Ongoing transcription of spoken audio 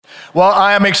Well,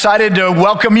 I am excited to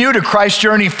welcome you to Christ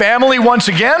Journey family once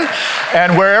again.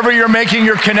 And wherever you're making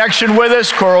your connection with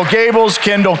us, Coral Gables,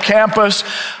 Kendall Campus,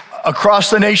 across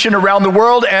the nation, around the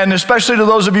world, and especially to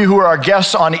those of you who are our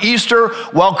guests on Easter,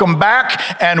 welcome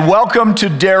back and welcome to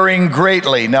Daring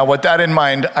Greatly. Now, with that in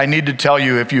mind, I need to tell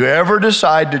you, if you ever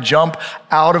decide to jump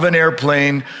out of an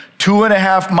airplane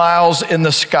 2.5 miles in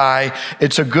the sky,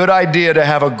 it's a good idea to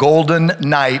have a Golden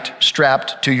Knight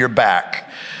strapped to your back.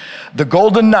 The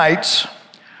Golden Knights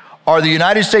are the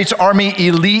United States Army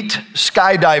elite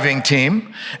skydiving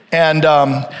team, and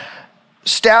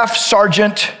Staff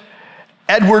Sergeant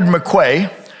Edward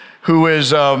McQuay, who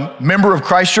is a member of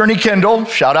Christ Journey Kendall,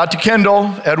 shout out to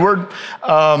Kendall, Edward,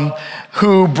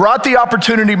 who brought the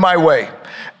opportunity my way.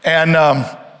 And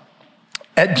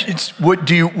would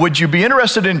you be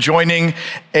interested in joining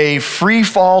a free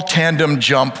fall tandem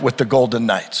jump with the Golden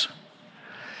Knights?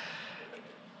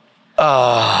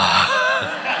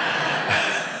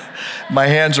 My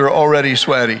hands are already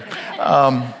sweaty.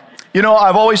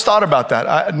 I've always thought about that.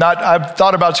 I've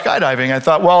thought about skydiving. I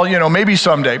thought, well, maybe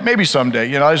someday,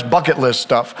 it's bucket list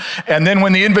stuff. And then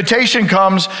when the invitation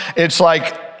comes, it's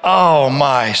like, oh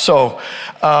my. So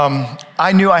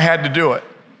I knew I had to do it.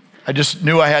 I just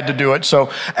knew I had to do it.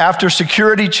 So after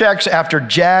security checks, after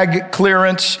JAG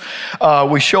clearance,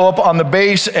 we show up on the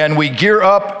base and we gear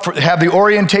up, have the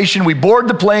orientation. We board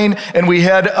the plane and we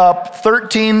head up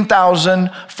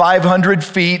 13,500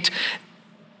 feet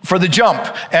for the jump.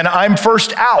 And I'm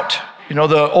first out.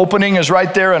 The opening is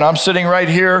right there and I'm sitting right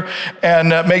here,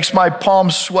 and it makes my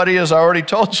palms sweaty, as I already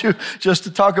told you, just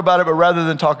to talk about it. But rather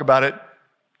than talk about it,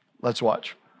 let's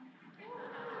watch.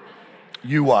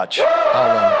 You watch.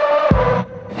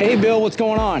 Hey, Bill, what's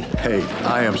going on? Hey,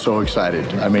 I am so excited.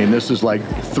 I mean, this is like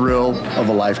thrill of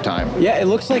a lifetime. Yeah, it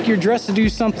looks like you're dressed to do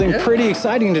something pretty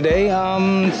exciting today.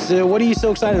 So what are you so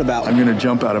excited about? I'm gonna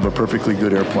jump out of a perfectly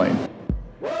good airplane.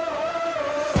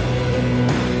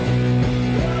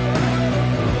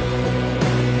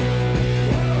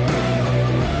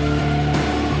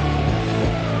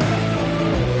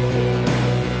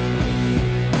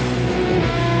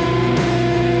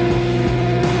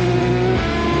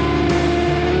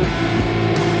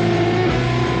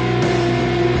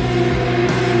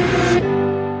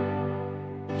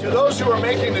 Who are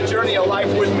making the journey of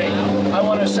life with me, I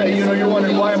want to say, you're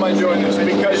wondering, why am I doing this?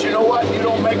 Because you know what? You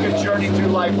don't make a journey through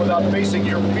life without facing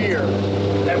your fear.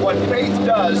 And what faith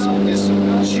does is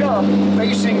jump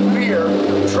facing fear,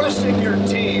 trusting your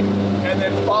team, and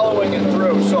then following it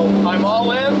through. So I'm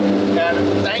all in,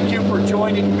 and thank you for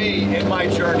joining me in my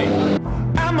journey.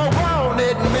 I'm a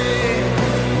wanted man.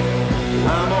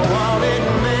 I'm a wanted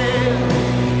man.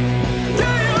 Do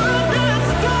you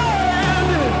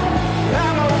understand?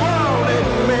 I'm a wanted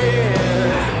man.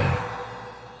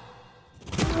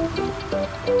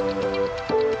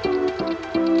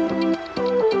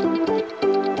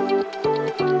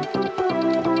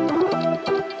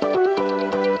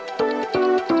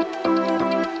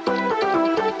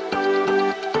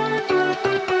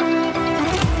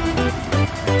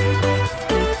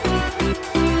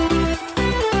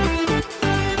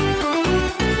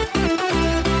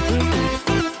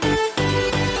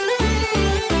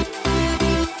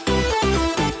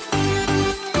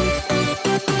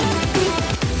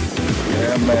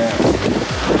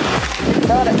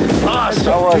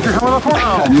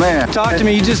 Oh, man. Talk to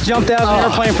me. You just jumped out of an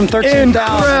airplane from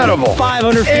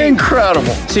 13,500 feet.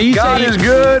 Incredible. So God is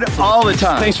good all the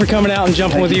time. Thanks for coming out and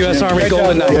jumping with the U.S. Army Great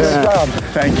Golden job, Knights. yeah.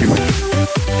 Thank you.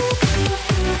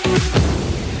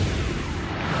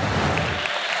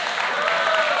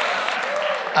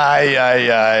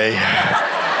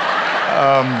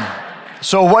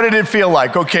 So what did it feel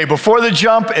like? Okay, before the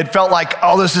jump, it felt like,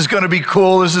 oh, this is gonna be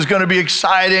cool, this is gonna be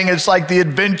exciting, it's like the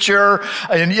adventure,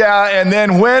 and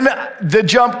then when the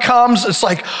jump comes, it's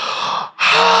like,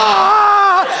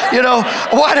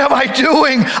 what am I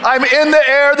doing? I'm in the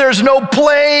air, there's no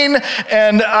plane,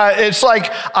 and it's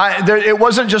like, it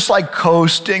wasn't just like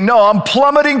coasting. No, I'm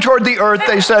plummeting toward the earth.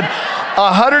 They said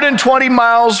 120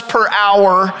 miles per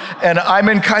hour, and I'm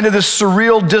in kind of this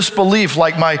surreal disbelief,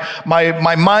 like my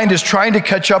mind is trying to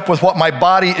catch up with what my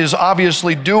body is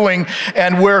obviously doing,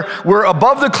 and we're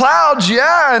above the clouds,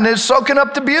 yeah, and it's soaking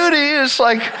up the beauty. It's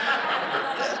like,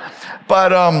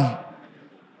 but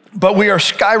we are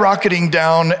skyrocketing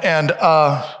down, and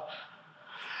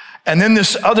then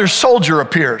this other soldier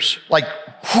appears, like,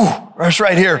 that's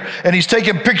right here, and he's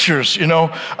taking pictures, and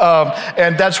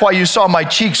that's why you saw my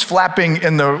cheeks flapping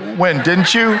in the wind,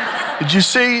 didn't you? Did you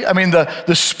see? I mean,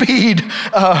 the speed,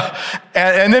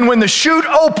 and then when the chute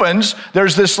opens,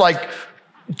 there's this like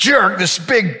jerk, this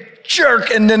big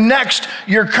jerk, and the next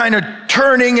you're kind of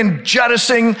turning and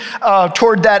jettisoning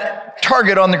toward that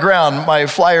target on the ground. My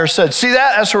flyer said, see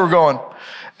that? That's where we're going.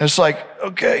 And it's like,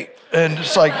 okay. And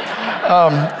it's like,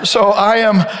 so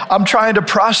I'm trying to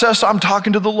process. I'm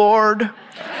talking to the Lord.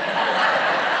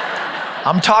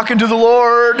 I'm talking to the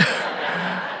Lord.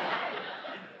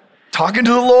 Talking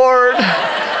to the Lord.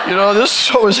 You know, this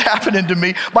is what was happening to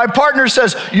me. My partner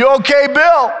says, you okay,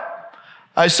 Bill?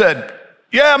 I said,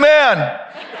 yeah, man.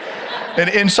 And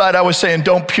inside I was saying,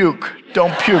 don't puke,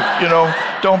 don't puke.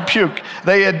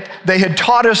 They had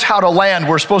taught us how to land.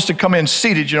 We're supposed to come in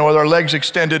seated, with our legs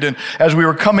extended. And as we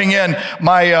were coming in,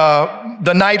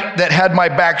 the knight that had my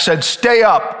back said, stay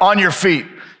up on your feet.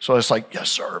 So it's like,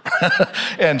 yes, sir.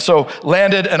 And so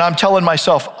landed, and I'm telling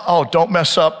myself, oh, don't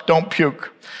mess up, don't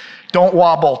puke, don't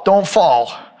wobble, don't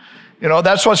fall.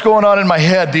 That's what's going on in my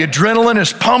head. The adrenaline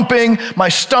is pumping. My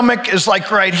stomach is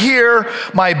like right here.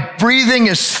 My breathing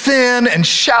is thin and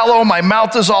shallow. My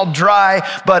mouth is all dry,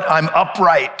 but I'm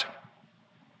upright.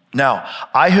 Now,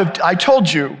 I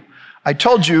told you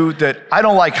that I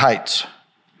don't like heights.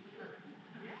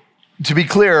 To be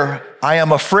clear, I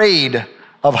am afraid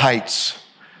of heights.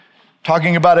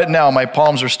 Talking about it now, my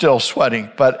palms are still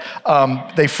sweating, but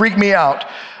they freak me out.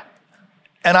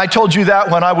 And I told you that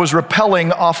when I was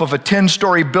rappelling off of a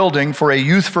 10-story building for a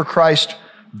Youth for Christ,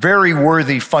 very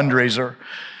worthy fundraiser.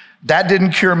 That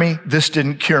didn't cure me. This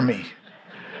didn't cure me.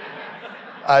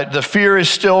 The fear is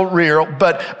still real.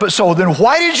 But so then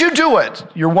why did you do it?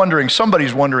 You're wondering,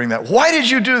 somebody's wondering that. Why did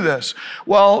you do this?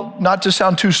 Well, not to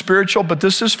sound too spiritual, but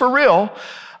this is for real.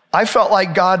 I felt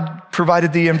like God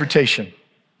provided the invitation.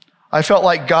 I felt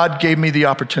like God gave me the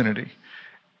opportunity.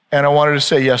 And I wanted to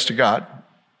say yes to God.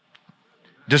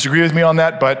 Disagree with me on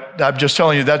that, but I'm just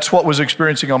telling you that's what was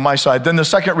experiencing on my side. Then the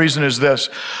second reason is this,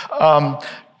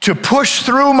 to push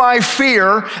through my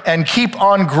fear and keep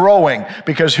on growing.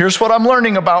 Because here's what I'm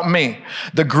learning about me.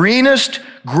 The greenest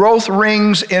growth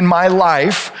rings in my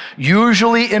life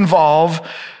usually involve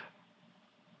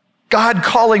God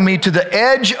calling me to the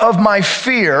edge of my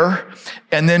fear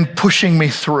and then pushing me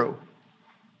through.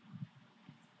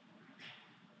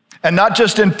 And not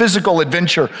just in physical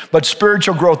adventure, but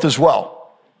spiritual growth as well.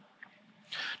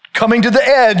 Coming to the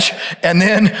edge and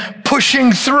then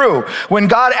pushing through. When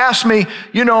God asked me,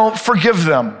 forgive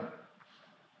them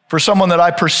for someone that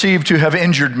I perceive to have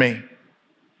injured me.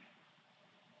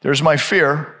 There's my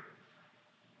fear.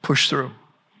 Push through.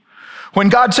 When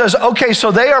God says, okay,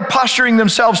 so they are posturing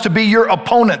themselves to be your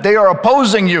opponent. They are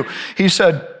opposing you. He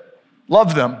said,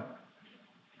 love them.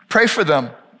 Pray for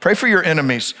them. Pray for your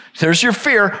enemies. There's your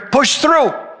fear. Push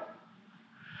through.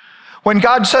 When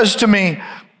God says to me,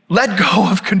 let go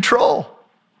of control.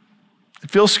 It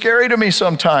feels scary to me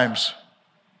sometimes.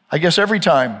 I guess every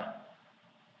time.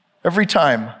 I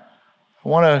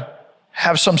want to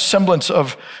have some semblance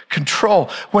of control.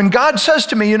 When God says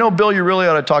to me, Bill, you really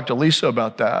ought to talk to Lisa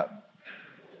about that.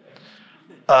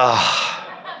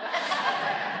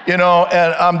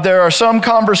 And there are some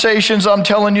conversations I'm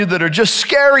telling you that are just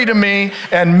scary to me,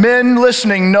 and men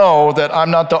listening know that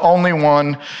I'm not the only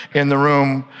one in the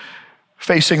room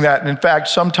facing that. And in fact,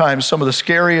 sometimes some of the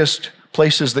scariest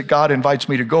places that God invites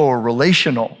me to go are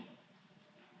relational.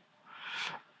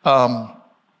 And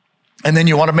then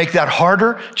you want to make that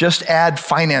harder, just add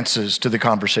finances to the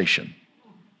conversation.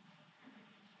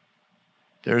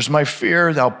 There's my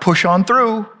fear. Now push on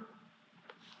through.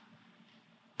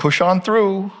 Push on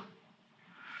through.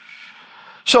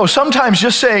 So sometimes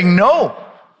just saying no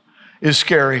is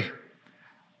scary.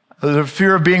 The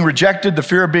fear of being rejected, the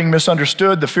fear of being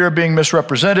misunderstood, the fear of being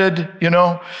misrepresented,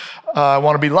 I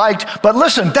want to be liked. But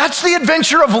listen, that's the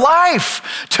adventure of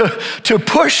life, to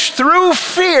push through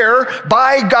fear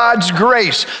by God's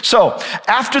grace. So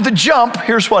after the jump,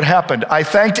 here's what happened. I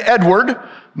thanked Edward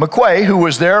McQuay, who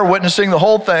was there witnessing the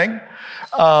whole thing.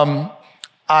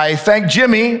 I thanked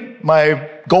Jimmy, my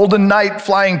Golden Knight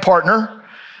flying partner.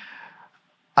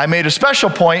 I made a special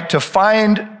point to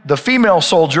find the female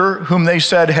soldier whom they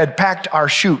said had packed our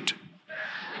chute.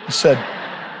 I said,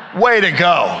 way to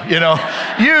go,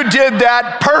 you did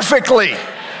that perfectly.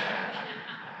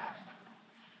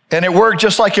 And it worked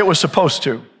just like it was supposed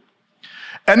to.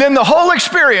 And then the whole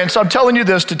experience, I'm telling you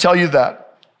this to tell you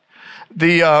that.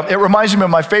 It reminds me of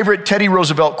my favorite Teddy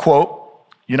Roosevelt quote,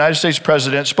 United States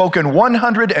president, spoken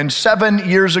 107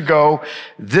 years ago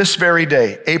this very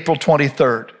day, April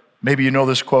 23rd. Maybe you know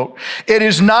this quote. It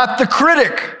is not the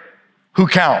critic who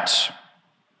counts.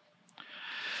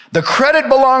 The credit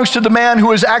belongs to the man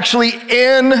who is actually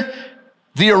in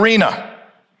the arena,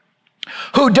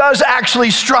 who does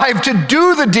actually strive to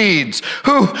do the deeds,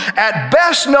 who at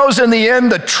best knows in the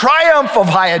end the triumph of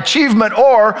high achievement,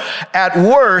 or at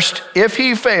worst, if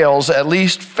he fails, at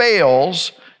least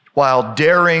fails while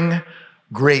daring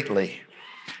greatly.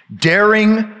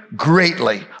 Daring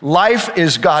greatly. Life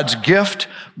is God's gift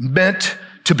meant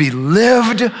to be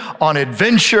lived on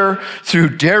adventure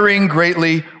through daring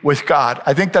greatly with God.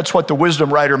 I think that's what the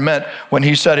wisdom writer meant when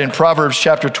he said in Proverbs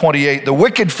chapter 28, the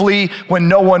wicked flee when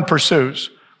no one pursues.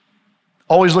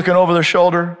 Always looking over their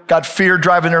shoulder, got fear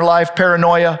driving their life,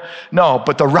 paranoia. No,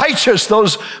 but the righteous,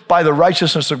 those by the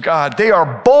righteousness of God, they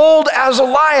are bold as a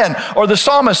lion. Or the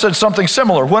psalmist said something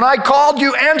similar. When I called,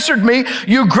 you answered me.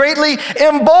 You greatly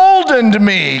emboldened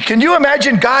me. Can you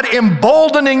imagine God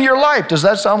emboldening your life? Does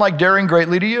that sound like daring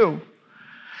greatly to you?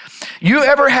 You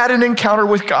ever had an encounter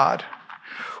with God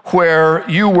where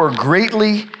you were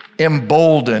greatly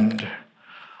emboldened?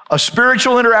 A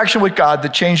spiritual interaction with God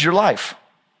that changed your life?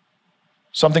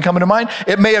 Something coming to mind?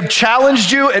 It may have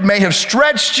challenged you, it may have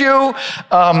stretched you,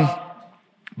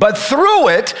 but through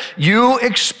it, you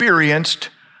experienced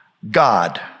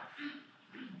God.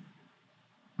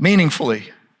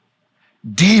 Meaningfully,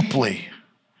 deeply.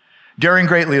 Daring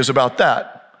greatly is about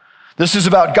that. This is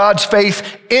about God's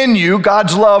faith in you,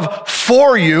 God's love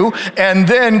for you, and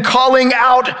then calling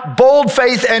out bold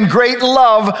faith and great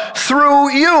love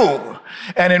through you.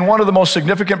 And in one of the most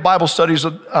significant Bible stories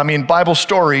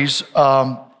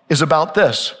is about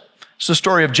this. It's the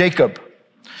story of Jacob.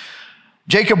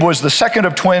 Jacob was the second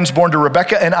of twins born to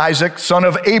Rebekah and Isaac, son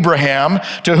of Abraham,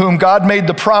 to whom God made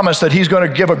the promise that he's going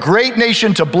to give a great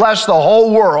nation to bless the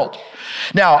whole world.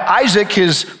 Now, Isaac,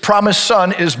 his promised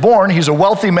son, is born. He's a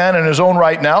wealthy man in his own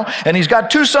right now, and he's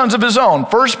got two sons of his own.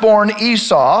 Firstborn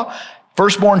Esau,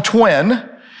 firstborn twin,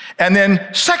 and then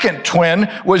second twin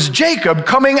was Jacob,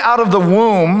 coming out of the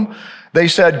womb, they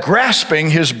said,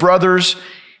 grasping his brother's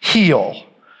heel.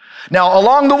 Now,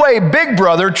 along the way, big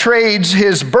brother trades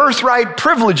his birthright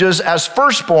privileges as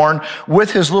firstborn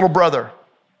with his little brother.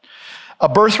 A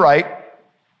birthright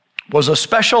was a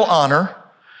special honor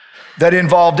that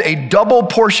involved a double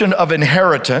portion of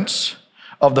inheritance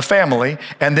of the family,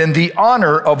 and then the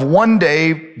honor of one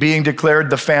day being declared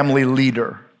the family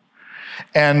leader.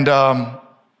 And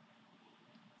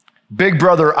big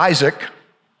brother Isaac,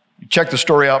 check the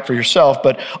story out for yourself,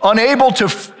 but unable to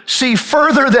see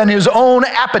further than his own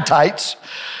appetites,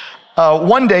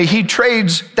 one day he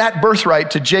trades that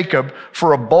birthright to Jacob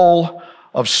for a bowl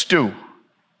of stew.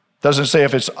 Doesn't say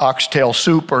if it's oxtail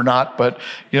soup or not, but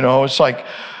it's like,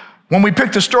 when we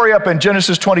pick the story up in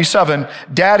Genesis 27,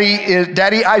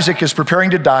 Daddy Isaac is preparing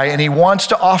to die, and he wants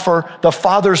to offer the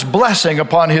father's blessing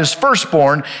upon his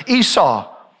firstborn, Esau.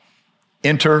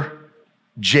 Enter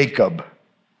Jacob.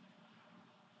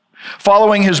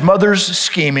 Following his mother's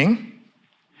scheming,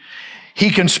 he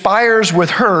conspires with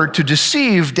her to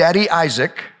deceive Daddy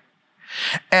Isaac,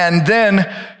 and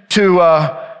then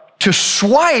to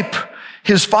swipe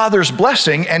his father's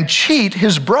blessing and cheat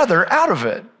his brother out of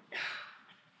it.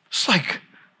 It's like,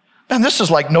 man, this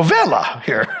is like novella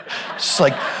here. It's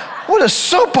like, what a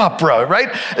soap opera,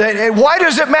 right? Why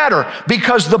does it matter?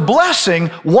 Because the blessing,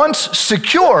 once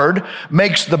secured,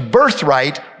 makes the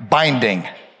birthright binding,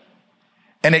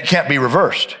 and it can't be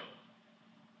reversed.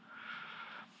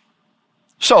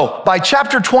 So by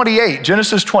chapter 28,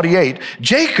 Genesis 28,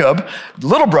 Jacob,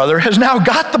 little brother, has now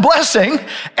got the blessing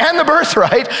and the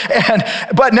birthright,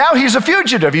 but now he's a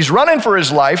fugitive. He's running for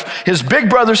his life. His big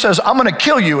brother says, I'm going to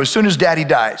kill you as soon as daddy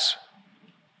dies.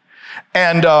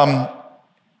 And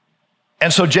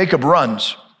so Jacob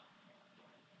runs.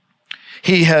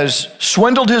 He has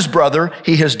swindled his brother.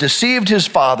 He has deceived his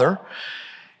father.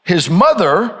 His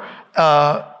mother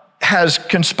has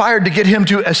conspired to get him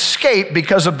to escape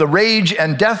because of the rage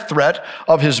and death threat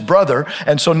of his brother.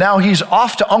 And so now he's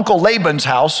off to Uncle Laban's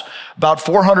house, about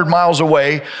 400 miles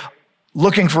away,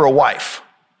 looking for a wife.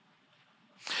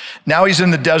 Now he's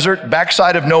in the desert,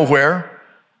 backside of nowhere,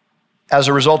 as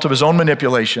a result of his own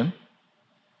manipulation,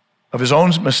 of his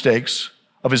own mistakes,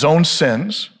 of his own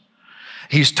sins.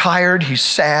 He's tired, he's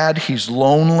sad, he's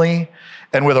lonely,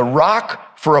 and with a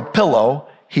rock for a pillow,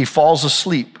 he falls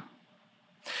asleep.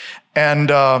 And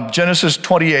Genesis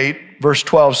 28, verse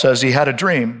 12 says he had a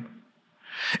dream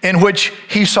in which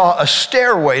he saw a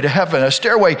stairway to heaven, a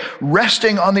stairway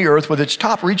resting on the earth with its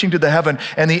top reaching to the heaven,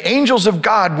 and the angels of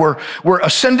God were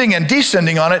ascending and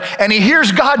descending on it, and he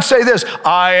hears God say this,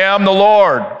 I am the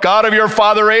Lord, God of your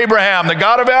father Abraham, the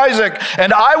God of Isaac,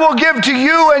 and I will give to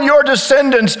you and your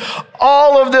descendants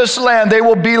all of this land. They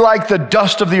will be like the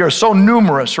dust of the earth, so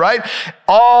numerous, right?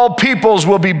 All peoples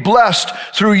will be blessed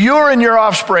through you and your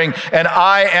offspring, and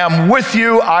I am with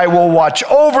you. I will watch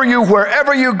over you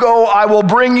wherever you go. I will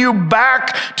bring you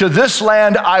back to this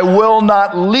land. I will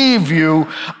not leave you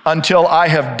until I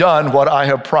have done what I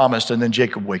have promised. And then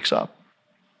Jacob wakes up.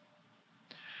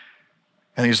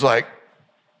 And he's like,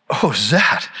 oh, is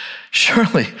that?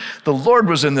 Surely the Lord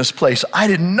was in this place. I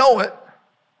didn't know it.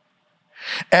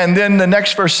 And then the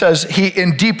next verse says,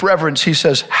 in deep reverence, he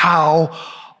says, how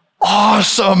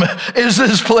awesome is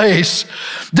this place?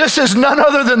 This is none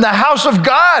other than the house of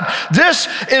God. This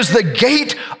is the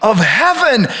gate of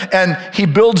heaven. And he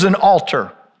builds an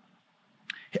altar.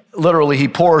 Literally, he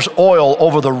pours oil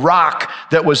over the rock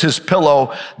that was his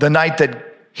pillow the night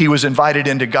that he was invited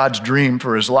into God's dream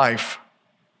for his life.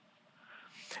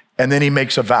 And then he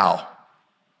makes a vow.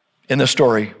 In the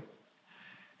story,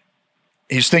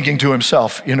 he's thinking to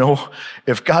himself,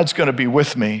 if God's going to be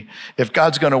with me, if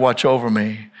God's going to watch over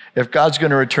me, if God's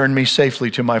going to return me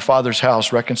safely to my Father's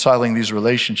house, reconciling these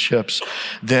relationships,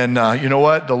 then you know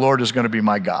what? The Lord is going to be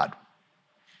my God.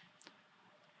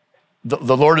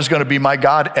 The Lord is going to be my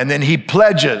God. And then he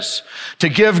pledges to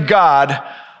give God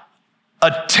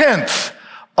 1/10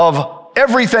 of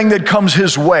everything that comes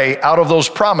his way out of those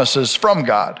promises from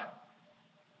God.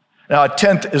 Now,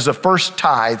 1/10 is the first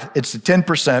tithe. It's the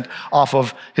 10% off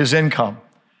of his income.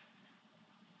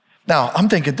 Now, I'm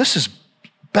thinking this is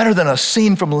better than a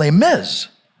scene from Les Mis.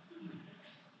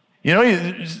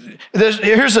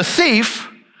 Here's a thief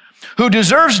who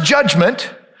deserves judgment,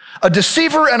 a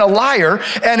deceiver and a liar,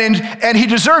 and he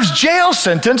deserves jail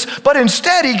sentence, but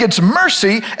instead he gets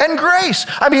mercy and grace.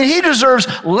 I mean, he deserves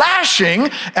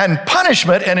lashing and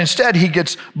punishment, and instead he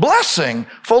gets blessing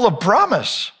full of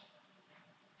promise.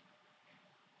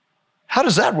 How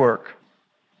does that work?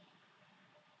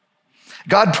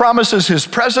 God promises his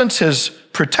presence, his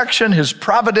protection, his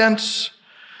providence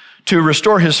to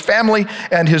restore his family,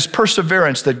 and his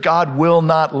perseverance that God will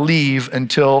not leave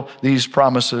until these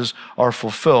promises are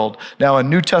fulfilled. Now, in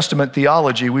New Testament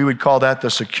theology, we would call that the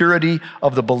security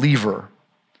of the believer,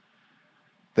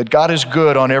 that God is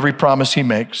good on every promise he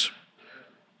makes.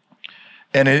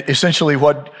 And essentially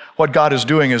what God is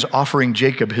doing is offering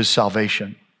Jacob his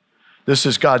salvation. This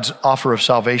is God's offer of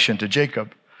salvation to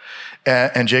Jacob.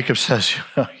 And Jacob says,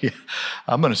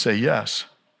 I'm going to say yes.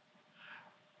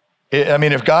 I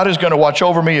mean, if God is going to watch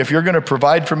over me, if you're going to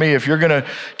provide for me, if you're going to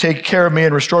take care of me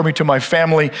and restore me to my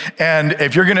family, and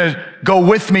if you're going to go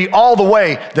with me all the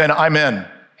way, then I'm in.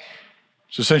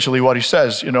 It's essentially what he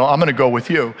says. I'm going to go with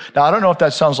you. Now, I don't know if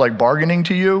that sounds like bargaining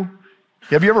to you.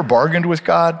 Have you ever bargained with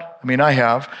God? I mean, I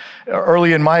have.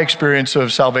 Early in my experience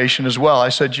of salvation as well, I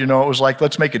said, it was like,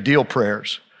 let's make a deal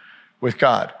prayers with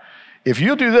God. If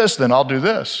you do this, then I'll do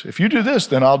this. If you do this,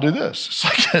 then I'll do this.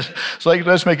 It's like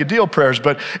let's make a deal prayers.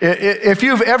 But if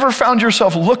you've ever found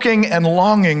yourself looking and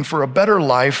longing for a better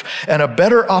life and a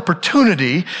better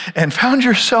opportunity and found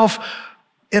yourself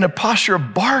in a posture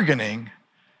of bargaining,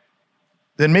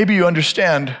 then maybe you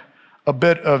understand a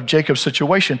bit of Jacob's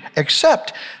situation,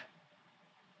 except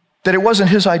that it wasn't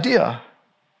his idea.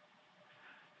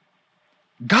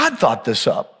 God thought this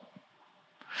up.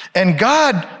 And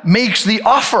God makes the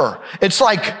offer. It's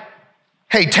like,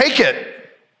 hey, take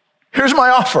it. Here's my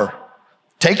offer.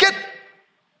 Take it.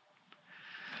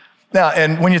 Now,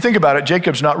 and when you think about it,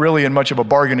 Jacob's not really in much of a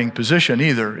bargaining position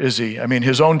either, is he? I mean,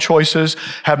 his own choices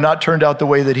have not turned out the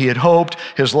way that he had hoped.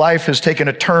 His life has taken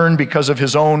a turn because of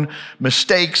his own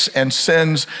mistakes and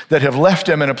sins that have left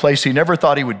him in a place he never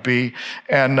thought he would be.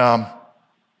 And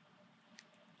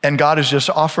God has just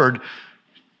offered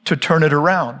to turn it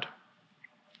around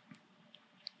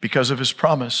because of his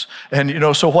promise.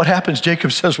 And so what happens?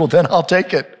 Jacob says, well, then I'll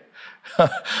take it.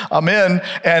 I'm in.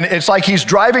 And it's like he's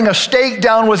driving a stake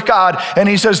down with God. And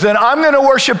he says, then I'm going to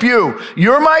worship you.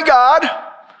 You're my God.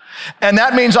 And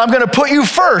that means I'm going to put you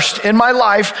first in my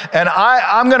life. And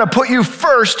I'm going to put you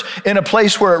first in a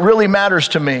place where it really matters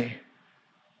to me,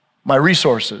 my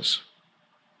resources.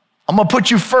 I'm going to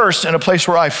put you first in a place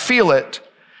where I feel it.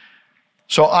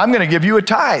 So I'm going to give you a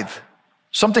tithe.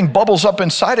 Something bubbles up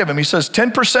inside of him. He says,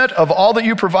 10% of all that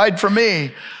you provide for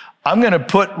me, I'm going to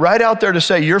put right out there to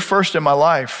say, you're first in my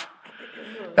life.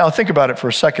 Now, think about it for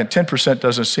a second. 10%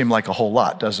 doesn't seem like a whole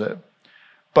lot, does it?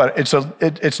 But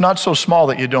it's not so small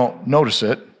that you don't notice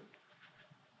it.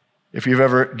 If you've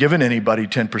ever given anybody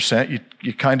 10%,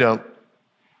 you kind of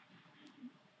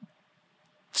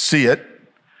see it.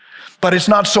 But it's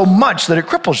not so much that it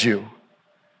cripples you,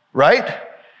 right?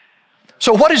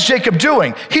 So what is Jacob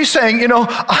doing? He's saying,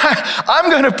 I'm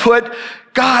going to put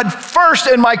God first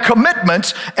in my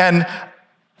commitments, and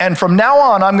from now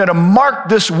on, I'm going to mark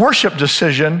this worship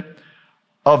decision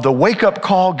of the wake-up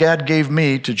call God gave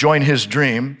me to join his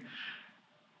dream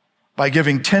by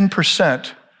giving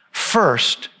 10%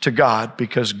 first to God,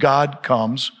 because God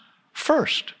comes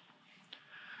first.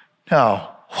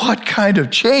 Now, what kind of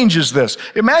change is this?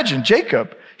 Imagine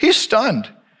Jacob, he's stunned.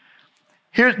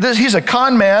 He's a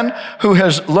con man who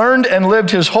has learned and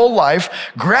lived his whole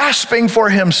life grasping for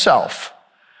himself.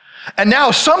 And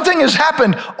now something has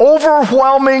happened.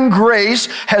 Overwhelming grace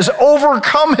has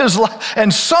overcome his life,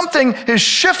 and something has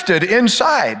shifted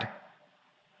inside.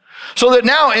 So that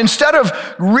now, instead of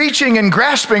reaching and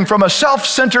grasping from a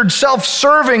self-centered,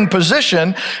 self-serving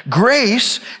position,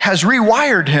 grace has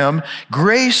rewired him.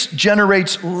 Grace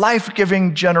generates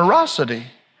life-giving generosity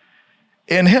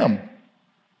in him.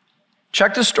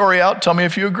 Check this story out. Tell me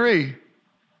if you agree.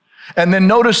 And then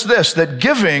notice this, that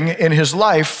giving in his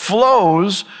life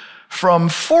flows from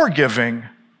forgiving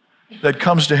that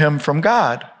comes to him from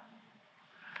God.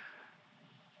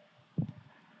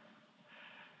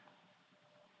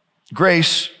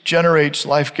 Grace generates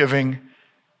life-giving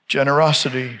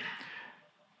generosity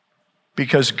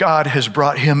because God has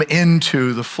brought him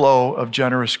into the flow of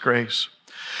generous grace.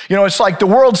 You know, it's like the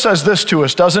world says this to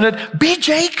us, doesn't it? Be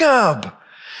Jacob.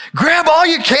 Grab all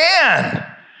you can,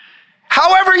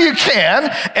 however you can.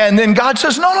 And then God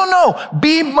says, no,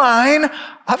 be mine.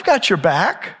 I've got your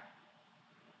back.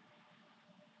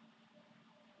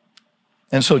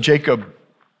 And so Jacob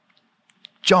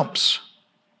jumps.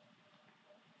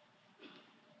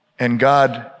 And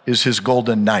God is his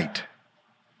golden knight.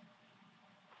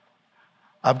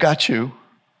 I've got you.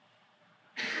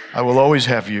 I will always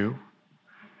have you.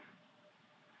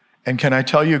 And can I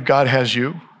tell you, God has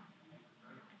you?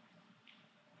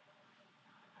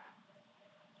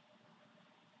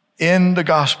 In the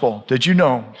gospel, did you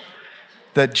know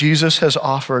that Jesus has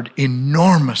offered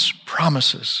enormous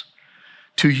promises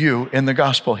to you in the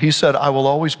gospel? He said, I will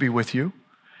always be with you.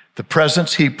 The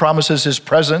presence, he promises his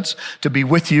presence to be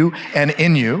with you and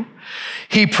in you.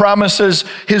 He promises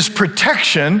his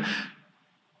protection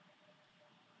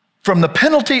from the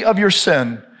penalty of your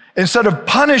sin. Instead of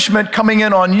punishment coming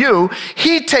in on you,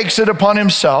 he takes it upon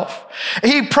himself.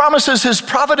 He promises his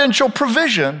providential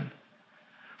provision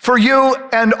for you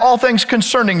and all things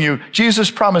concerning you.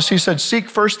 Jesus promised, he said, seek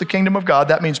first the kingdom of God.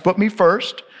 That means put me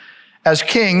first as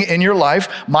king in your life,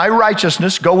 my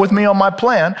righteousness, go with me on my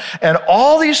plan, and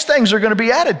all these things are going to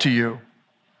be added to you.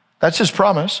 That's his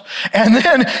promise. And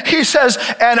then he says,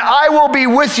 and I will be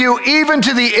with you even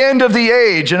to the end of the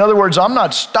age. In other words, I'm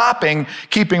not stopping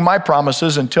keeping my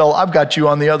promises until I've got you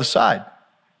on the other side.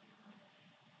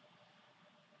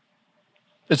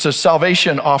 It's a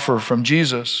salvation offer from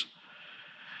Jesus.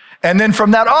 And then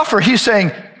from that offer, he's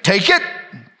saying, take it.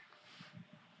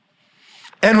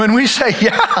 And when we say,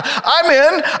 yeah, I'm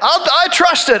in, I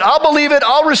trust it, I'll believe it,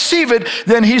 I'll receive it,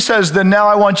 then he says, then now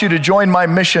I want you to join my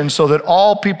mission so that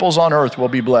all peoples on earth will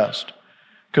be blessed.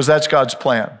 Because that's God's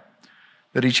plan,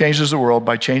 that he changes the world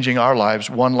by changing our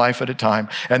lives one life at a time.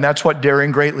 And that's what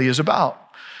Daring Greatly is about.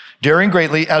 Daring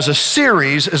Greatly as a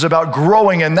series is about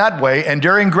growing in that way, and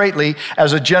Daring Greatly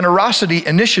as a generosity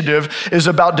initiative is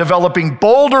about developing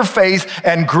bolder faith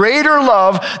and greater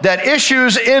love that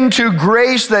issues into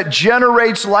grace that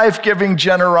generates life-giving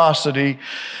generosity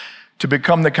to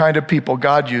become the kind of people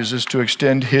God uses to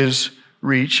extend his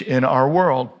reach in our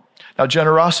world. Now,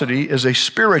 generosity is a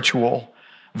spiritual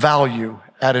value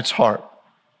at its heart,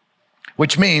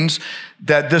 which means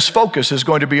that this focus is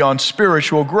going to be on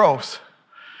spiritual growth.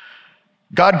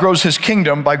 God grows his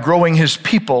kingdom by growing his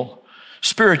people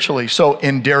spiritually. So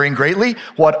in Daring Greatly,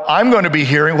 what I'm going to be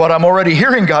hearing, what I'm already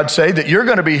hearing God say that you're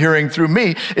going to be hearing through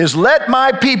me is let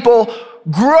my people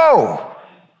grow.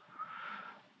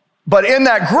 But in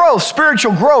that growth,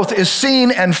 spiritual growth is seen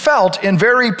and felt in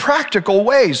very practical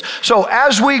ways. So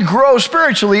as we grow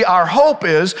spiritually, our hope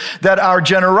is that our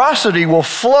generosity will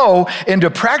flow into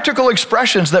practical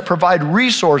expressions that provide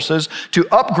resources to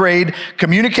upgrade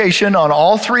communication on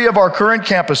all three of our current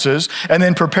campuses and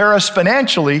then prepare us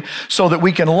financially so that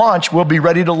we'll be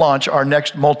ready to launch our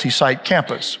next multi-site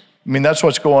campus. I mean, that's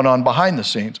what's going on behind the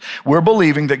scenes. We're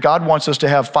believing that God wants us to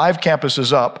have 5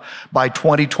 campuses up by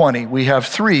 2020. We have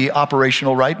 3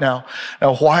 operational right now.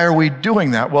 Now, why are we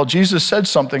doing that? Well, Jesus said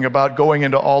something about going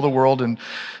into all the world and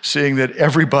seeing that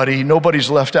nobody's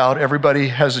left out, everybody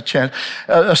has a chance.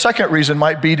 A second reason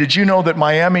might be, did you know that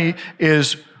Miami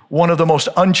is one of the most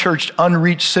unchurched,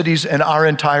 unreached cities in our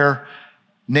entire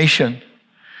nation?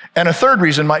 And a third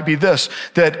reason might be this,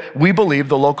 that we believe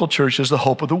the local church is the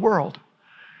hope of the world.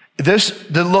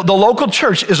 The local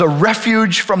church is a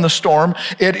refuge from the storm.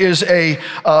 It is a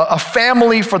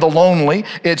family for the lonely.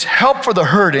 It's help for the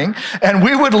hurting. And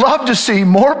we would love to see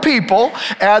more people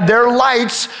add their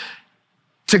lights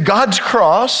to God's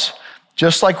cross,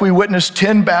 just like we witnessed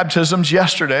 10 baptisms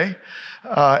yesterday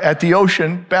at the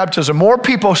Ocean baptism. More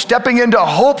people stepping into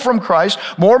hope from Christ.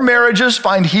 More marriages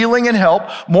find healing and help.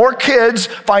 More kids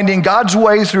finding God's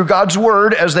way through God's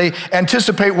word as they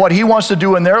anticipate what he wants to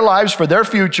do in their lives for their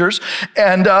futures.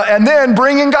 And then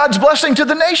bringing God's blessing to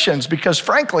the nations. Because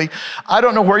frankly, I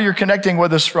don't know where you're connecting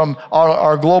with us from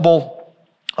our global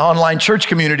online church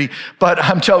community, but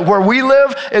I'm telling you, where we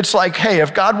live, it's like, hey,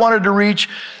 if God wanted to reach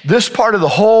this part of the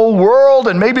whole world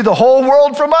and maybe the whole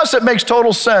world from us, it makes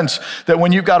total sense that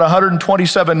when you've got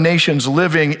 127 nations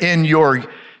living in your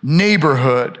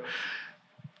neighborhood,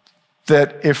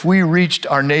 that if we reached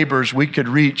our neighbors, we could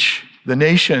reach the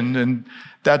nation, and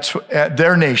that's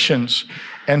their nations.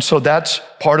 And so that's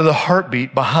part of the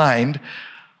heartbeat behind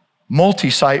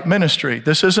multi-site ministry.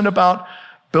 This isn't about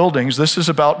buildings. This is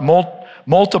about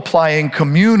multiplying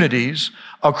communities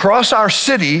across our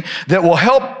city that will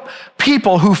help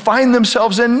people who find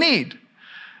themselves in need.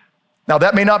 Now,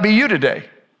 that may not be you today,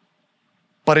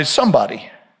 but it's somebody.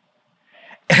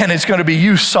 And it's going to be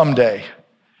you someday.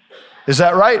 Is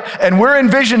that right? And we're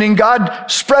envisioning God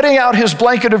spreading out his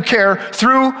blanket of care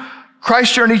through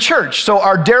Christ Journey Church. So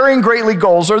our daring greatly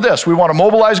goals are this. We want to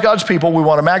mobilize God's people. We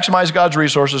want to maximize God's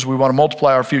resources. We want to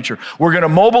multiply our future. We're going to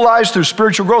mobilize through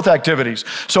spiritual growth activities.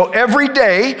 So every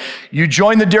day you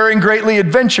join the Daring Greatly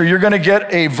adventure, you're going to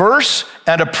get a verse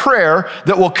and a prayer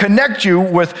that will connect you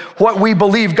with what we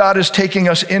believe God is taking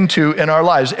us into in our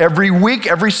lives. Every week,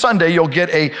 every Sunday, you'll get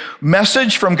a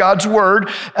message from God's word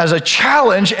as a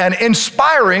challenge and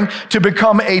inspiring to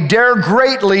become a Dare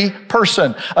Greatly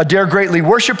person, a Dare Greatly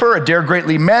worshiper, a Dare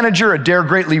Greatly manager, a Dare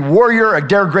Greatly warrior, a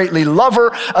Dare Greatly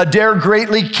lover, a Dare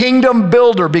Greatly kingdom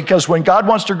builder, because when God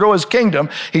wants to grow his kingdom,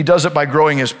 he does it by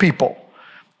growing his people.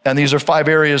 And these are 5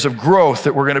 areas of growth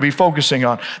that we're going to be focusing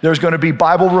on. There's going to be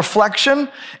Bible reflection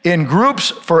in groups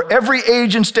for every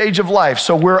age and stage of life.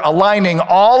 So we're aligning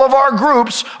all of our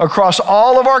groups across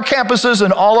all of our campuses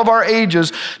and all of our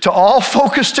ages to all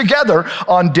focus together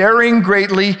on daring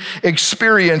greatly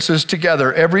experiences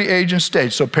together, every age and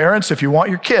stage. So parents, if you want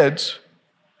your kids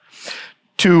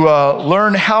to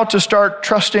learn how to start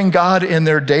trusting God in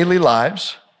their daily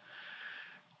lives,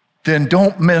 then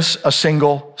don't miss a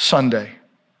single Sunday.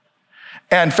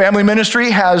 And family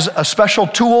ministry has a special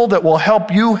tool that will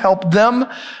help you help them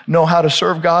know how to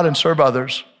serve God and serve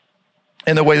others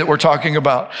in the way that we're talking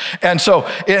about. And so,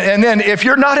 and then if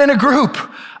you're not in a group,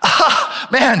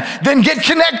 then get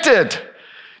connected.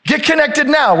 Get connected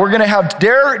now. We're going to have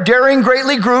Daring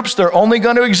Greatly groups. They're only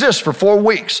going to exist for 4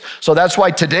 weeks. So that's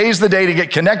why today's the day to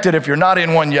get connected if you're not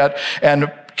in one yet. And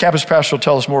Campus Pastor will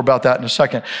tell us more about that in a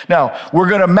second. Now, we're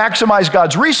going to maximize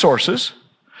God's resources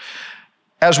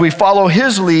as we follow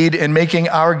his lead in making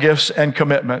our gifts and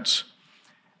commitments.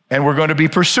 And we're going to be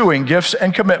pursuing gifts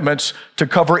and commitments to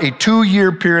cover a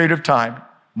 2-year period of time.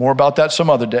 More about that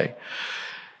some other day.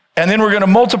 And then we're going to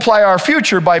multiply our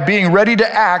future by being ready to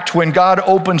act when God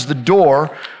opens the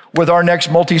door with our next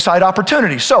multi-site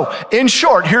opportunity. So in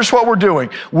short, here's what we're doing.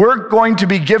 We're going to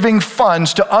be giving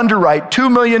funds to underwrite $2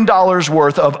 million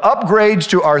worth of upgrades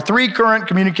to our 3 current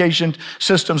communication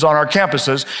systems on our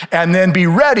campuses, and then be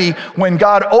ready when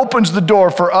God opens the door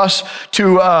for us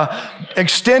to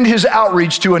extend his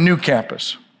outreach to a new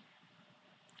campus.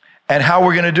 And how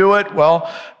we're going to do it?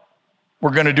 Well,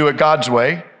 we're going to do it God's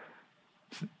way,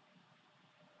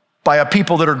 by a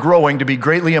people that are growing to be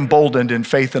greatly emboldened in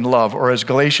faith and love. Or as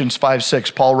Galatians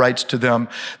 5:6, Paul writes to them,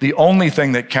 the only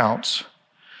thing that counts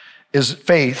is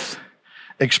faith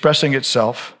expressing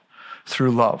itself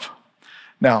through love.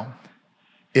 Now,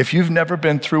 if you've never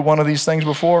been through one of these things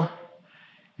before,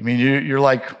 I mean, you're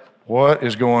like, what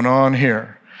is going on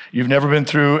here? You've never been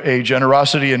through a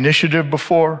generosity initiative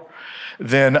before,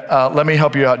 then let me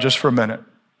help you out just for a minute.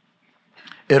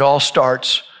 It all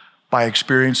starts by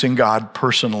experiencing God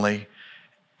personally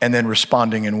and then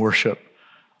responding in worship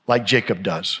like Jacob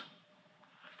does.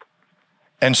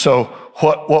 And so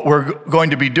what we're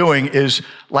going to be doing is,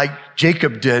 like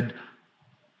Jacob did,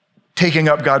 taking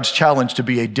up God's challenge to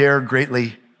be a Dare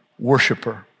Greatly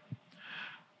worshiper.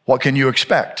 What can you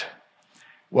expect?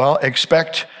 Well,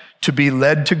 expect to be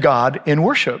led to God in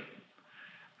worship.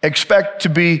 Expect to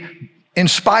be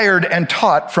inspired and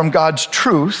taught from God's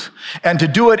truth, and to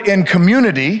do it in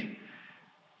community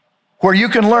where you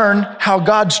can learn how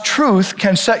God's truth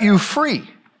can set you free.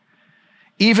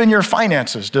 Even your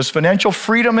finances. Does financial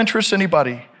freedom interest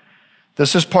anybody?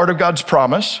 This is part of God's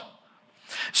promise.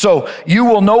 So you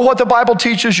will know what the Bible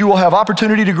teaches. You will have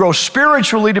opportunity to grow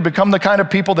spiritually to become the kind of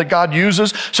people that God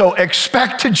uses. So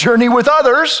expect to journey with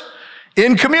others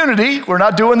in community. We're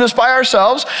not doing this by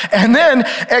ourselves. And then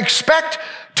expect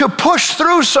to push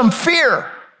through some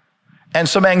fear and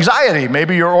some anxiety.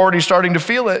 Maybe you're already starting to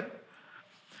feel it.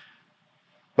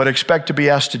 But expect to be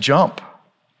asked to jump.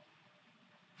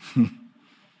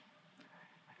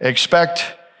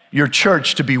 Expect your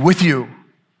church to be with you.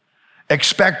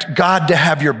 Expect God to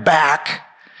have your back.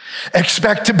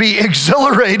 Expect to be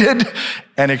exhilarated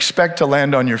and expect to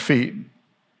land on your feet.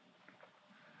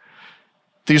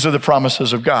 These are the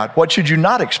promises of God. What should you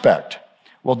not expect?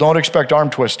 Well, don't expect arm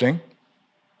twisting.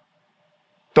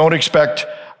 Don't expect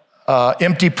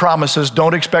empty promises.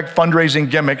 Don't expect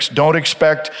fundraising gimmicks. Don't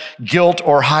expect guilt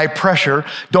or high pressure.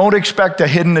 Don't expect a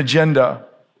hidden agenda.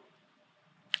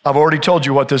 I've already told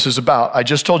you what this is about. I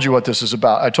just told you what this is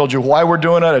about. I told you why we're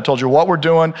doing it. I told you what we're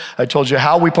doing. I told you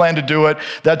how we plan to do it.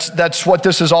 That's what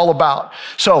this is all about.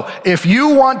 So if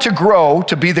you want to grow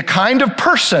to be the kind of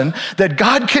person that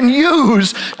God can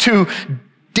use to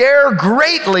dare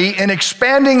greatly in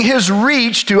expanding his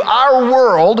reach to our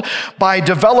world by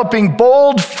developing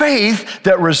bold faith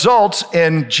that results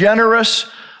in generous,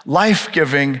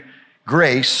 life-giving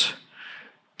grace,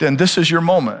 then this is your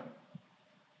moment.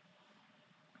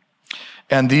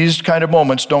 And these kind of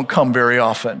moments don't come very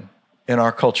often in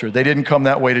our culture. They didn't come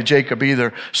that way to Jacob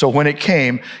either. So when it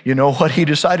came, you know what he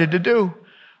decided to do?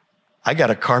 I got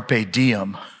a carpe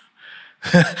diem.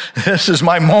 This is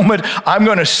my moment. I'm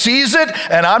going to seize it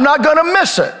and I'm not going to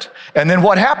miss it. And then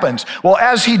what happens? Well,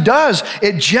 as he does,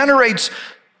 it generates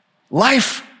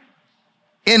life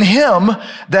in him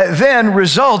that then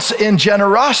results in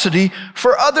generosity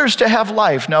for others to have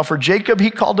life. Now for Jacob,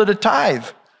 he called it a tithe.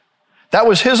 That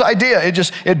was his idea.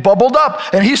 It bubbled up.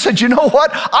 And he said, you know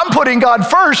what? I'm putting God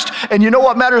first. And you know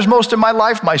what matters most in my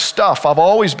life? My stuff. I've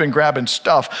always been grabbing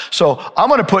stuff. So I'm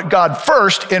going to put God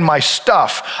first in my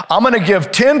stuff. I'm going to give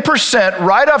 10%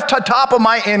 right off the top of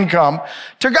my income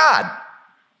to God.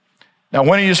 Now,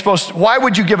 when are you why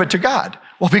would you give it to God?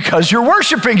 Well, because you're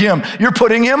worshiping him. You're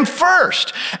putting him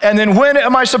first. And then when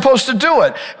am I supposed to do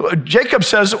it? Jacob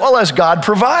says, well, as God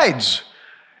provides.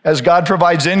 As God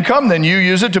provides income, then you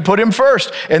use it to put him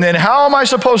first. And then how am I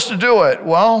supposed to do it?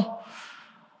 Well,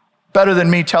 better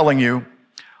than me telling you,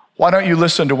 why don't you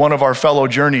listen to one of our fellow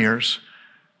journeyers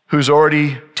who's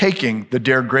already taking the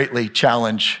Dare Greatly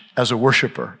challenge as a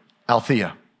worshiper,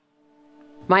 Althea.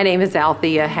 My name is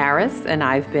Althea Harris, and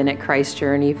I've been at Christ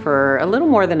Journey for a little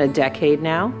more than a decade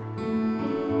now.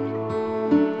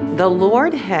 The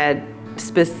Lord had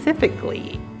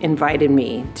specifically invited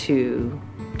me to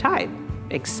tithe.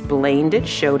 Explained it,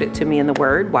 showed it to me in the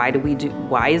Word.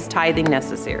 Why is tithing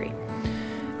necessary?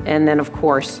 And then, of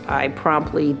course, I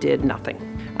promptly did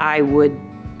nothing. I would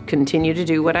continue to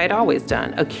do what I'd always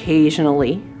done.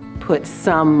 Occasionally put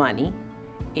some money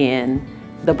in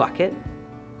the bucket.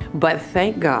 But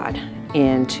thank God,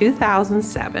 in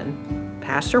 2007,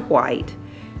 Pastor White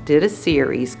did a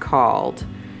series called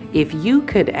If You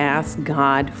Could Ask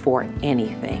God for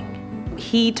Anything.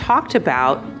 He talked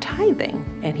about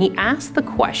tithing, and he asked the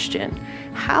question,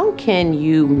 how can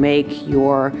you make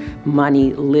your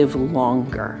money live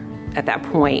longer? At that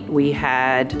point, we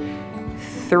had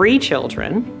 3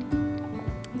 children,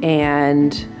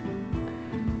 and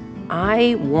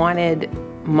I wanted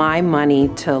my money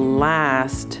to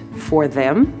last for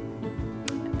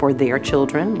them, for their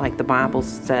children, like the Bible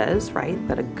says, right?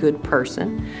 That a good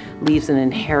person leaves an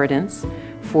inheritance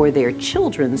for their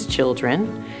children's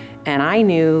children. And I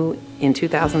knew in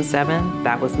 2007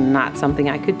 that was not something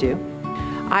I could do.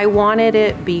 I wanted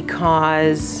it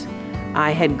because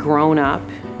I had grown up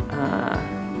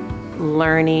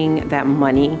learning that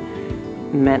money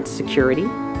meant security.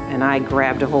 And I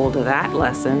grabbed a hold of that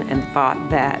lesson and thought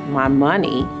that my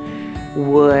money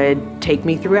would take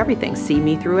me through everything, see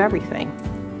me through everything.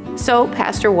 So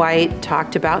Pastor White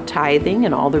talked about tithing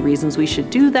and all the reasons we should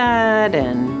do that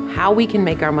and how we can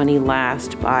make our money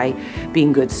last by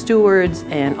being good stewards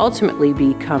and ultimately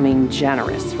becoming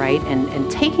generous, right?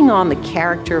 And taking on the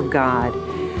character of God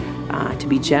to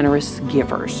be generous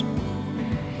givers.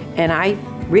 And I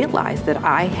realized that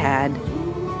I had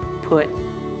put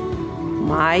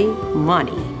my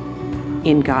money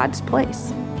in God's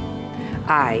place.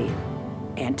 I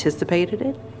anticipated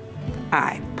it.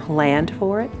 I planned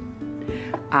for it.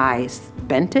 I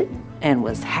spent it and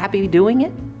was happy doing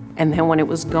it. And then when it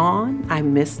was gone, I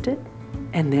missed it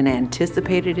and then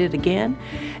anticipated it again.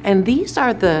 And these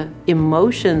are the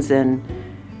emotions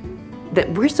that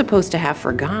we're supposed to have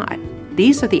for God.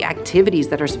 These are the activities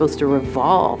that are supposed to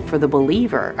revolve for the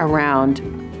believer around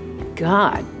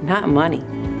God, not money.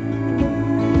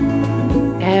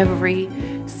 Every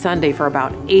Sunday for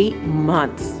about 8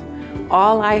 months,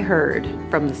 all I heard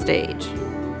from the stage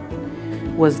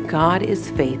was, God is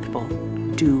faithful,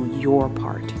 do your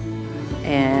part.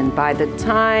 And by the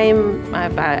time,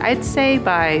 I'd say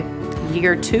by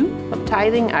year 2 of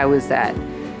tithing, I was at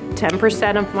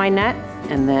 10% of my net.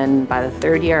 And then by the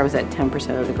 3rd year, I was at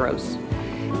 10% of the gross.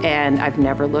 And I've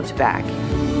never looked back.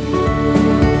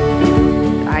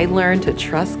 I learned to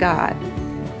trust God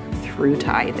through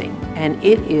tithing. And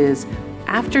it is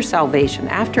after salvation,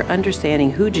 after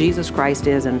understanding who Jesus Christ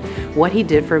is and what he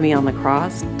did for me on the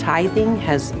cross, tithing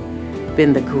has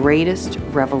been the greatest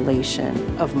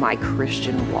revelation of my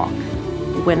Christian walk.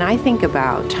 When I think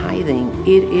about tithing,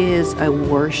 it is a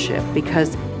worship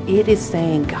because it is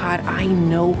saying, God, I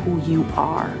know who you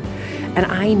are. And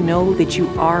I know that you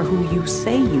are who you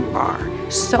say you are.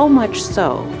 So much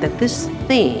so that this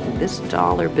thing, this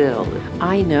dollar bill,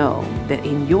 I know that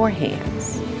in your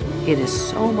hands, it is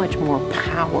so much more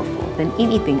powerful than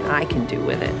anything I can do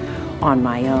with it on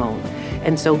my own.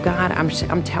 And so God,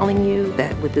 I'm telling you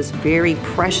that with this very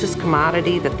precious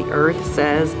commodity that the earth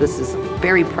says, this is a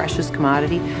very precious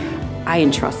commodity, I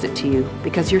entrust it to you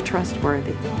because you're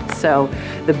trustworthy. So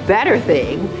the better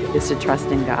thing is to trust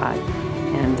in God.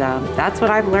 And that's what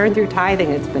I've learned through tithing.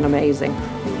 It's been amazing.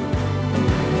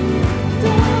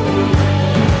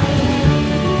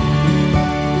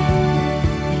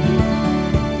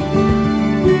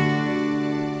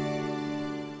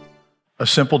 A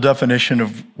simple definition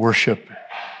of worship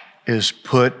is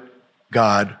put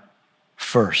God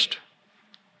first.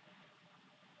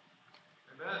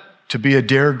 Amen. To be a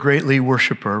dare greatly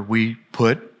worshiper, we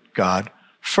put God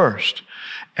first.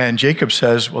 And Jacob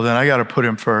says, well, then I got to put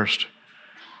him first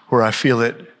where I feel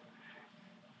it.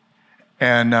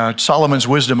 And Solomon's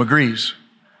wisdom agrees.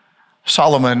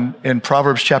 Solomon in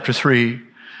Proverbs chapter 3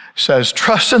 says,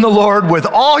 trust in the Lord with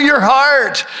all your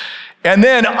heart. And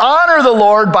then honor the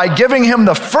Lord by giving him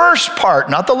the first part,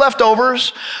 not the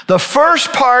leftovers, the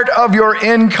first part of your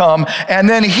income, and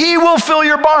then he will fill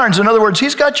your barns. In other words,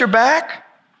 he's got your back.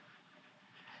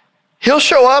 He'll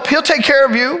show up. He'll take care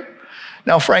of you.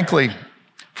 Now, frankly,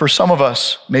 for some of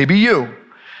us, maybe you,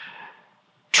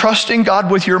 trusting God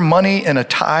with your money in a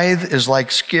tithe is like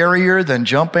scarier than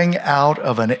jumping out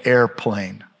of an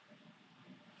airplane.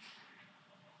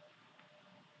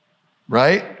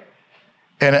 Right?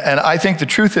 And I think the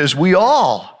truth is we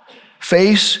all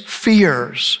face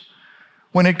fears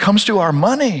when it comes to our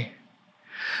money.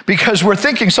 Because we're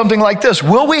thinking something like this,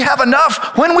 will we have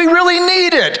enough when we really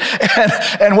need it?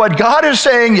 And what God is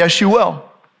saying, yes, you will.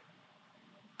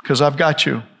 Because I've got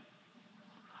you.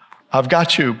 I've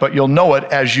got you, but you'll know it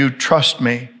as you trust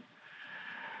me.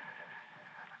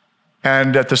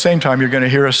 And at the same time, you're going to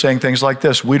hear us saying things like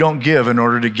this, we don't give in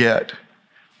order to get.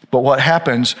 But what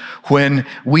happens when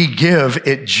we give,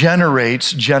 it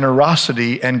generates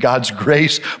generosity and God's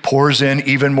grace pours in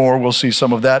even more. We'll see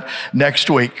some of that next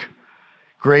week.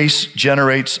 Grace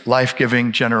generates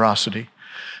life-giving generosity.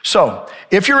 So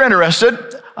if you're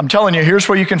interested, I'm telling you, here's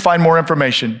where you can find more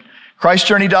information.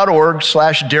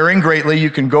 ChristJourney.org/daringgreatly. You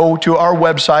can go to our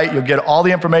website. You'll get all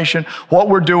the information, what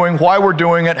we're doing, why we're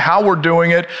doing it, how we're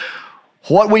doing it,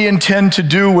 what we intend to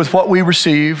do with what we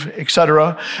receive,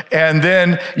 etc. And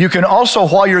then you can also,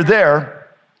 while you're there,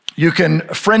 you can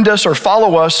friend us or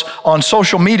follow us on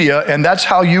social media, and that's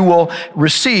how you will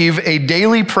receive a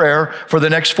daily prayer for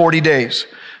the next 40 days.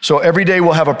 So every day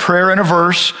we'll have a prayer and a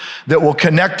verse that will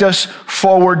connect us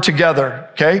forward together,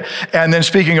 okay? And then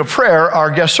speaking of prayer,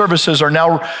 our guest services are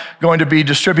now going to be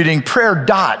distributing prayer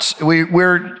dots.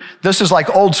 This is like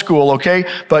old school, okay?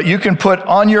 But you can put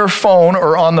on your phone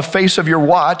or on the face of your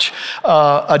watch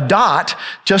a dot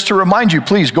just to remind you,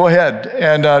 please go ahead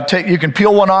and you can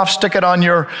peel one off, stick it on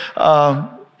your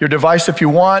device if you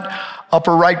want.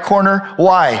 Upper right corner.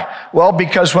 Why? Well,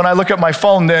 because when I look at my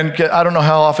phone, then I don't know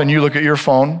how often you look at your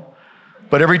phone,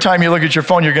 but every time you look at your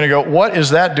phone, you're going to go, what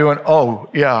is that doing? Oh,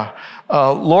 yeah.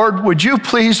 Lord, would you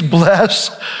please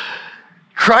bless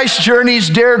Christ Journey's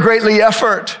Dare Greatly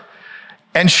effort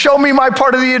and show me my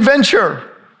part of the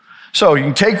adventure? So you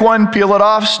can take one, peel it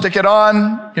off, stick it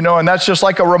on, and that's just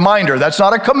like a reminder. That's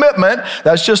not a commitment.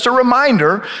 That's just a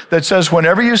reminder that says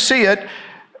whenever you see it,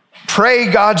 pray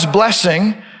God's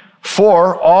blessing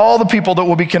for all the people that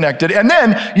will be connected. And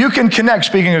then you can connect,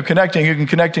 speaking of connecting, you can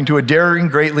connect into a Daring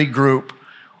Greatly group.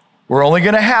 We're only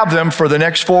going to have them for the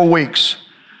next 4 weeks.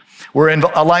 We're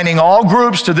aligning all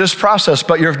groups to this process,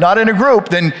 but you're not in a group,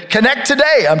 then connect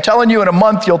today. I'm telling you, in a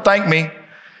month, you'll thank me.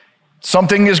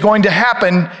 Something is going to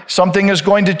happen. Something is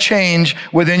going to change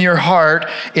within your heart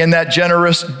in that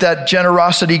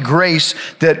generosity grace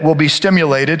that will be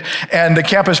stimulated. And the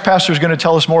campus pastor is going to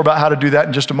tell us more about how to do that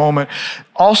in just a moment.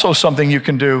 Also something you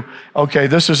can do. Okay,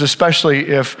 this is especially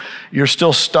if you're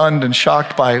still stunned and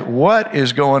shocked by what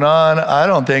is going on. I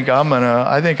think I'm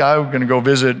going to go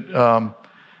visit,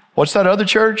 what's that other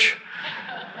church?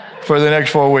 For the next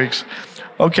 4 weeks.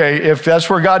 Okay, if that's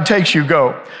where God takes you,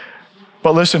 go.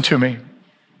 But listen to me.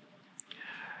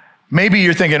 Maybe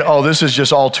you're thinking, oh, this is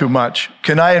just all too much.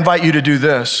 Can I invite you to do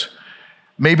this?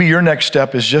 Maybe your next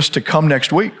step is just to come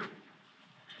next week,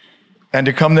 and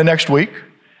to come the next week,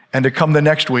 and to come the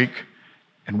next week,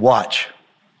 and watch.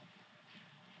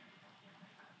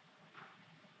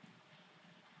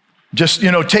 Just,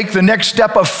 take the next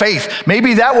step of faith.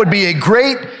 Maybe that would be a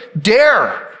great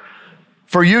dare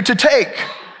for you to take.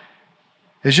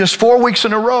 It's just 4 weeks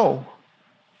in a row.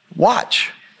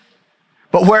 Watch.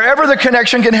 But wherever the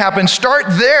connection can happen, start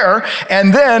there.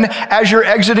 And then as you're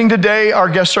exiting today, our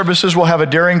guest services will have a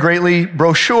Daring Greatly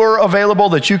brochure available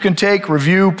that you can take,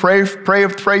 review, pray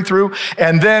through.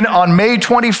 And then on May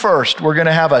 21st, we're going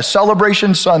to have a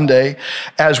celebration Sunday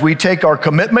as we take our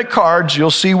commitment cards. You'll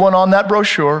see one on that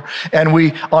brochure. And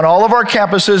on all of our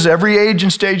campuses, every age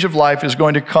and stage of life is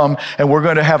going to come, and we're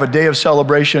going to have a day of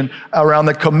celebration around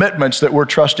the commitments that we're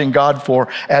trusting God for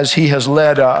as He has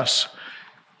led us.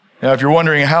 Now, if you're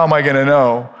wondering, how am I going to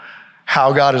know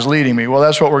how God is leading me? Well,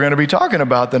 that's what we're going to be talking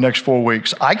about the next 4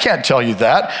 weeks. I can't tell you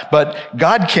that, but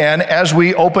God can as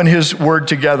we open His Word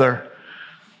together.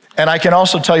 And I can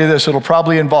also tell you this, it'll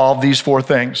probably involve these 4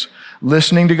 things: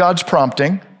 listening to God's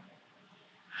prompting,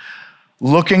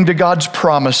 looking to God's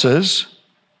promises.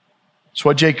 That's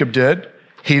what Jacob did.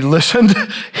 He listened,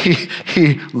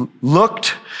 he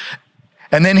looked,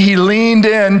 and then he leaned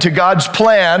into God's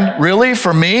plan. Really,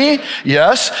 for me?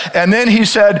 Yes. And then he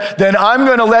said, then I'm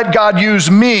going to let God use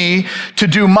me to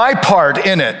do my part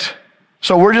in it.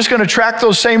 So we're just going to track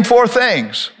those same 4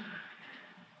 things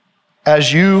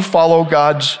as you follow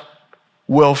God's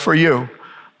will for you.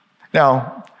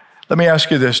 Now, let me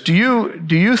ask you this. Do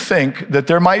you think that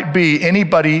there might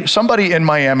be somebody in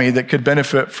Miami that could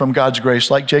benefit from God's grace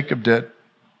like Jacob did?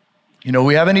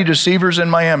 We have any deceivers in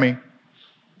Miami?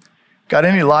 Got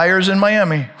any liars in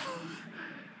Miami?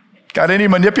 Got any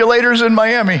manipulators in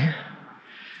Miami?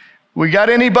 We got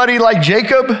anybody like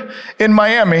Jacob in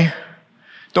Miami?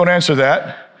 Don't answer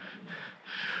that.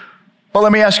 Well,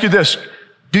 let me ask you this.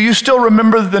 Do you still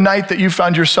remember the night that you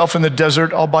found yourself in the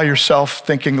desert all by yourself,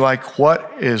 thinking like,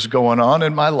 what is going on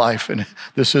in my life? And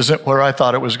this isn't where I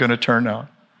thought it was going to turn out.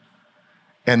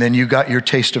 And then you got your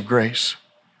taste of grace.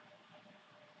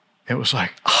 It was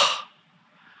like,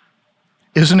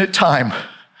 isn't it time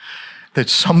that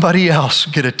somebody else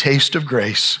get a taste of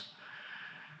grace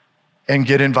and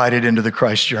get invited into the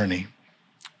Christ journey?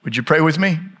 Would you pray with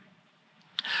me?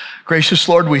 Gracious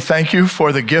Lord, we thank you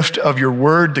for the gift of your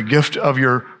word, the gift of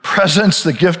your presence,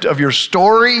 the gift of your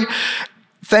story.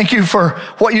 Thank you for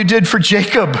what you did for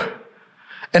Jacob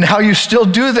and how you still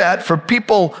do that for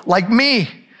people like me,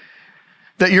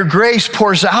 that your grace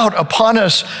pours out upon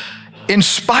us in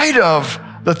spite of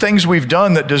the things we've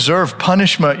done that deserve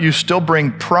punishment. You still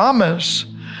bring promise.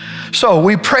 So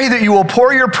we pray that you will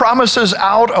pour your promises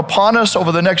out upon us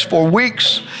over the next 4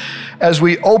 weeks as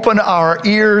we open our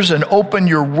ears and open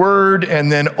your word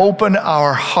and then open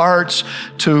our hearts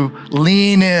to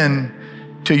lean in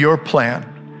to your plan.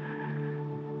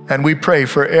 And we pray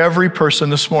for every person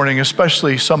this morning,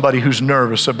 especially somebody who's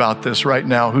nervous about this right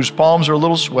now, whose palms are a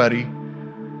little sweaty.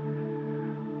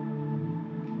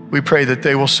 We pray that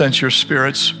they will sense your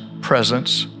Spirit's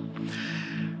presence.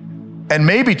 And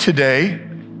maybe today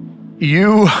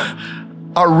you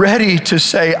are ready to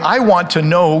say, I want to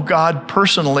know God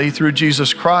personally through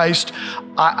Jesus Christ.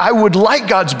 I would like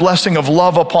God's blessing of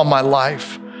love upon my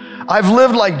life. I've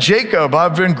lived like Jacob.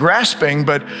 I've been grasping,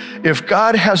 but if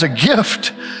God has a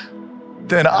gift,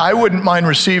 then I wouldn't mind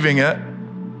receiving it.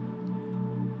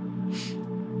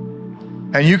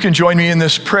 And you can join me in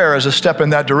this prayer as a step in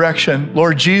that direction.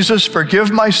 Lord Jesus,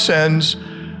 forgive my sins.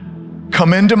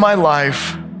 Come into my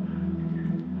life.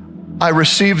 I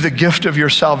receive the gift of your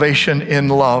salvation in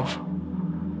love.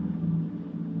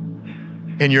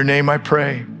 In your name I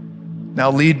pray.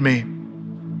 Now lead me.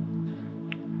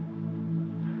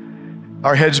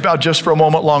 Our heads bowed just for a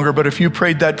moment longer, but if you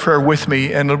prayed that prayer with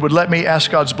me and would let me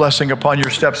ask God's blessing upon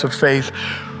your steps of faith,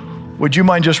 would you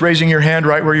mind just raising your hand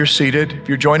right where you're seated? If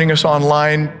you're joining us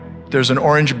online, there's an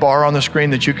orange bar on the screen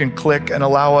that you can click and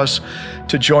allow us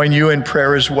to join you in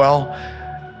prayer as well.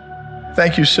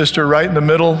 Thank you, sister, right in the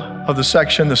middle of the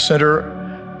section, the center,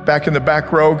 back in the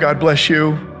back row. God bless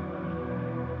you.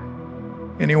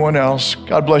 Anyone else?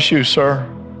 God bless you, sir.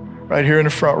 Right here in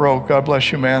the front row. God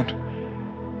bless you,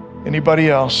 man. Anybody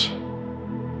else?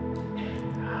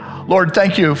 Lord,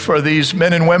 thank you for these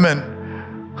men and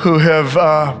women who have,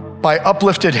 by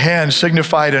uplifted hands,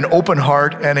 signified an open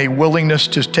heart and a willingness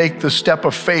to take the step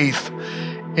of faith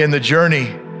in the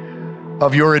journey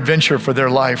of your adventure for their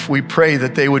life. We pray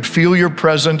that they would feel your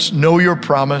presence, know your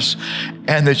promise,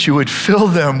 and that you would fill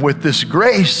them with this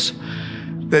grace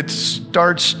that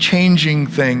starts changing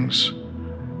things.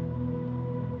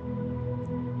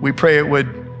 We pray it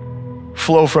would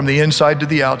flow from the inside to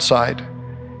the outside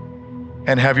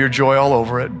and have your joy all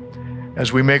over it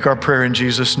as we make our prayer in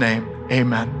Jesus' name.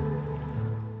 Amen.